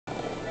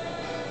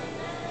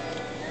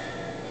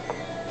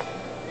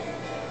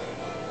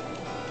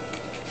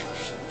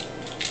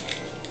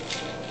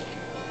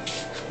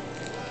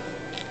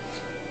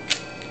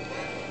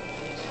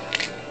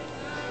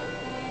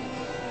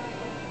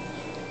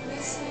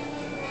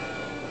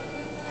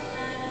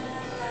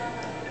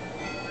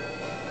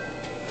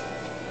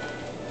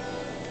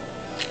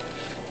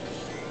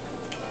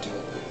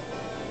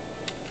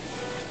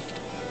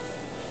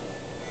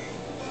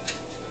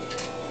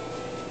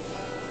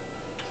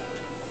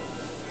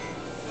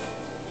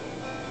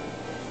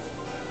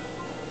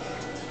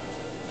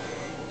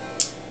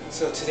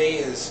So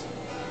today's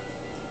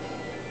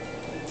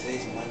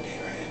Monday,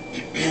 right?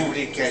 What do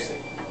you guys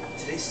think?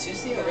 Today's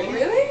Tuesday already?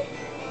 Really?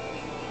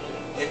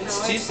 If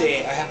it's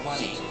Tuesday, I have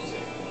money. You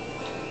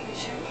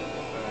sure?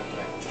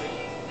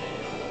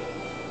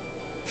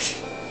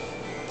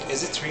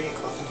 Is it 3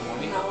 o'clock in the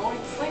morning? No,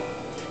 it's like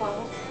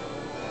 12.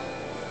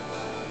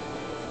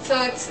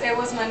 So it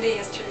was Monday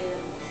yesterday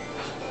then.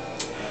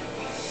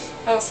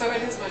 Oh, so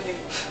it is Monday.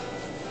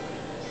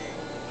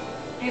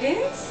 It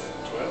is?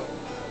 12?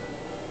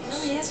 No,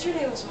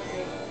 yesterday was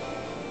Monday.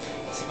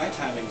 See, my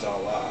timing's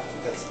all off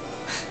because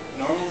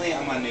normally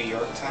I'm on New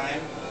York time,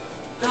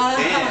 but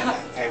then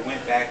I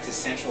went back to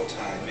Central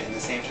Time, and the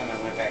same time I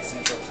went back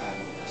Central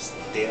Time,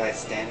 Daylight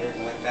Standard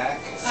went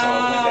back, so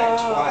I went back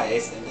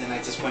twice, and then I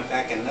just went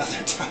back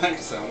another time,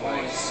 so I'm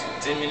like... It's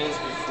 10 minutes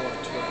before 12.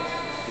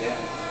 Yeah,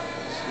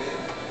 it's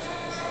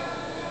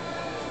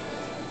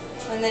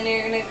good. And then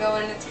you're gonna go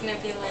and it's gonna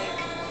be like...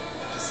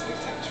 Just like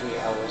 3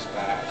 hours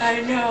back.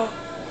 I know.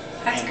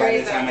 That's and great.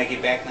 by the time I get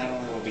back, not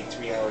only will it be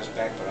 3 hours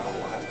back, but I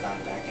will have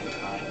gone back in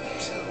time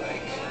to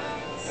like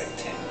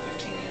 10,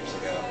 15 years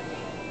ago.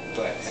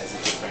 But as a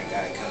different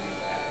guy coming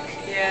back.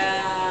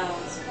 Yeah.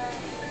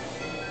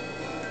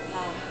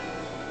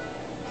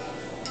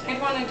 I'd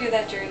want to do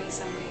that journey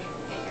someday.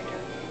 Edgar.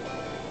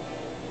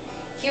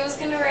 He was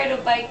gonna ride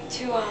a bike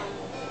to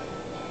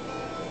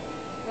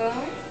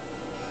where?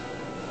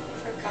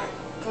 Forgot.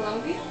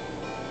 Colombia?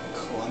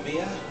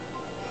 Colombia?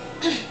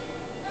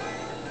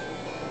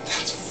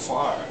 That's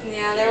far.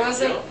 Yeah, there was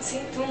a... Sí,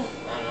 tú. I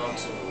know,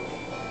 to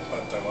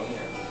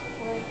Patagonia.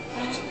 Where?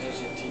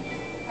 Argentina.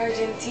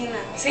 Argentina.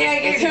 See, I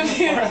get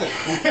confused.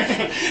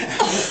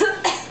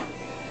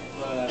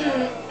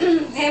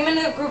 Him and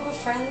a group of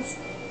friends.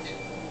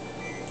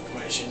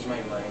 I changed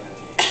my mind at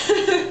the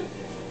end.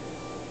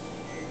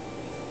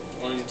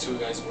 Only 2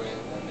 guys went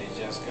and they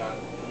just got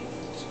to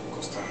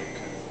Costa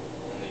Rica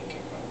and they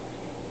came back.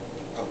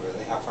 Oh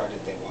really? How far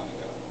did they want to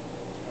go? I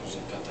was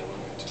in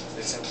Patagonia too.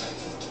 The same time.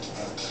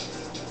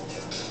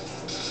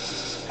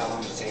 How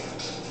long did it take them?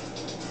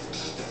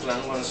 The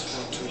plan was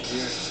for 2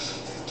 years.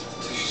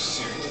 Are you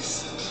serious?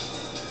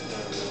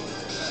 Yeah,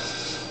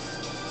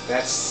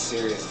 That's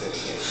serious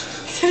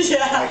dedication.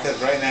 Yeah. Because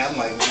right now I'm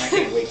like, man, I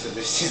can't wait till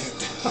this is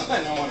done.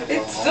 I don't want to go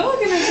It's home. still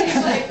gonna take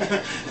like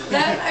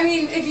that. I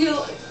mean, if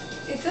you,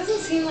 it doesn't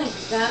seem like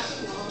that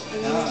long. I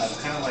mean, No, it's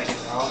kind of like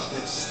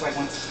it's just like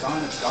once it's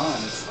gone, it's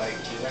gone. It's like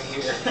you're right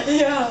here.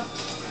 yeah.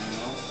 You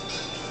know,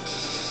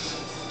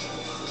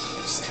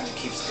 it just kind of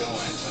keeps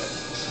going. But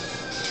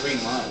 3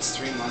 months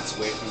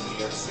away from New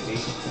York City.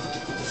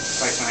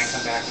 It's like when I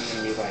come back, I'm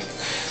gonna be like,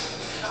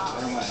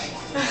 where am I?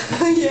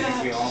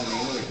 Yeah. We all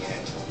new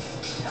again.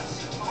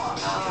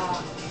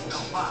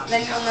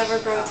 Then you'll never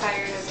grow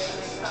tired of it.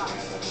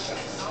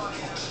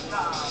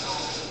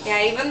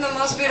 Yeah, even the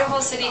most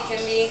beautiful city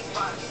can be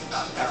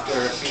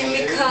After a few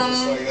years, become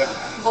it's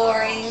like,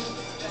 boring.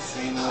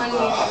 same old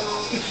Unusual.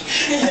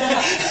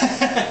 Yeah.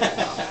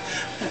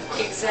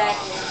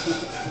 Exactly.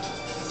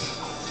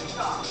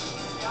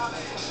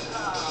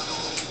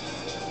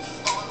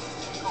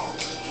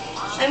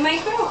 I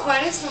might go to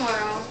Juarez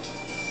tomorrow.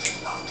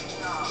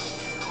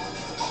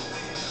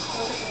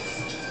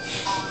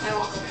 I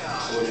won't go.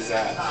 What is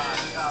that?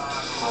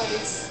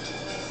 Juarez,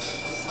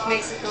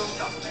 Mexico.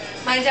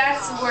 My dad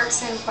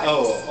works in Juarez.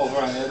 Oh, over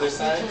on the other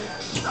side?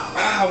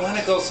 Ah, I want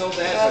to go so bad,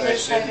 The but I other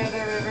side shouldn't. of the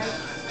river.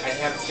 I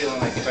have a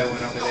feeling like if I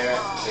went over there,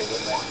 they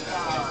wouldn't let me.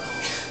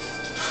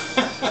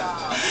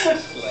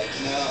 Like,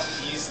 no,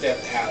 you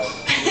stepped out.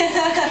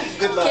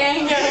 Good luck.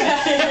 Can't get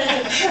out.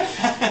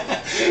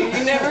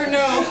 You never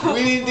know.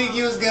 We didn't think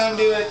you was gonna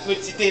do it, but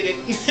you did it.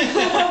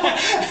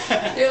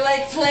 You're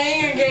like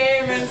playing a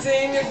game and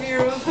seeing if you...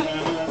 You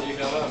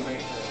have a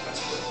American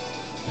passport.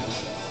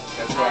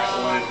 That's why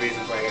one of the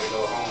reasons why I gotta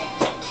go home.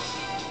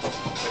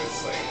 But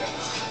it's like,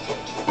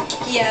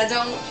 Yeah,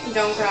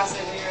 don't cross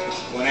it, you.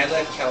 when I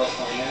left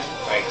California,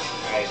 like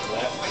I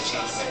left, I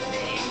changed my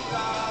name.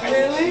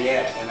 Really?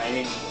 Yeah, and I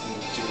didn't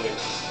do it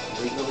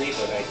legally,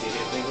 but I did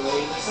it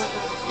legally.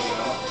 You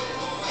know,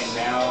 and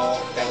now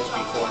that was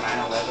before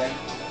 9/11,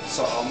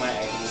 so all my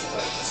IDs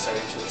like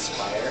started to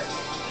expire,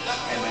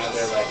 and now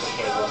they're like,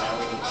 okay, well now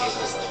we need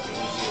papers like we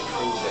need you to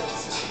prove that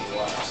this is who you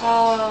are.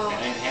 Oh. And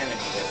I didn't have any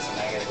of this, and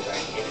I gotta go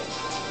back and get it.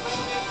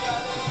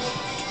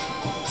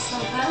 So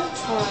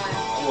that's one.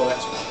 Well,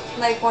 that's one.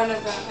 Like one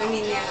of them. I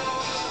mean, yeah.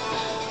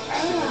 I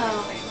have to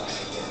Oh. reclaim my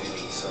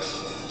identity so I can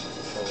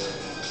forward.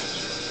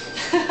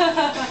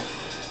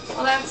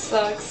 Well, that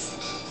sucks.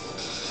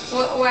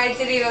 Why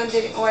did he change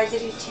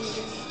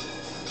your name?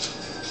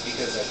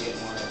 Because I didn't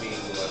want to be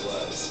who I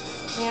was.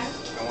 Yeah?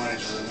 I wanted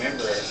to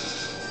remember,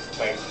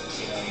 like,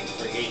 you know, you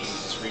forget, you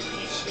just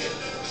repeat shit.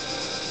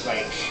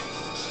 Like,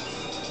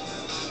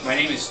 my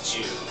name is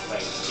Jew,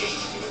 like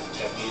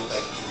J-E-W,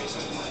 like the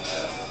reason my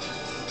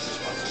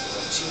response was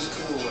like, she was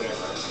cool,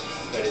 whatever.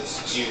 But it's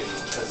Jew,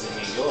 because in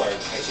New York,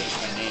 I changed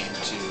my name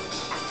to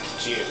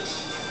Jew.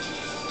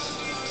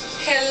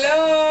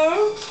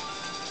 Hello!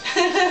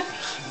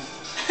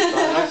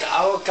 No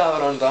acabo,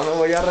 cabrón. No me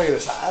voy a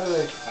regresar,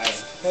 güey. Hi.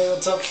 Hey,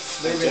 what's up,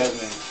 I'm baby?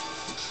 Jasmine.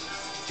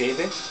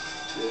 David?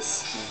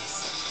 Yes.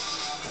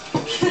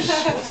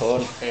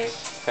 Amazon. Hey.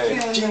 Hey.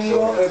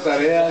 Chingo de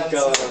tarea,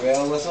 cabrón. Ve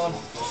a Amazon.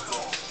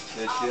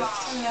 Hola.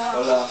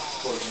 Hola.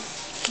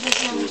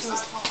 Deseo mucho.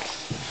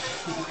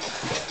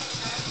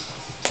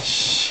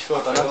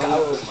 Como tan acá,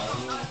 pues.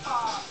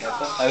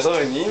 A eso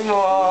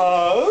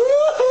venimos.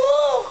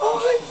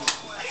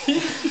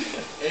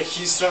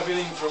 He's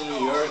traveling from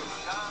New York.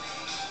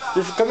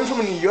 You're coming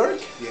from New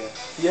York? Yeah.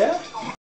 Yeah?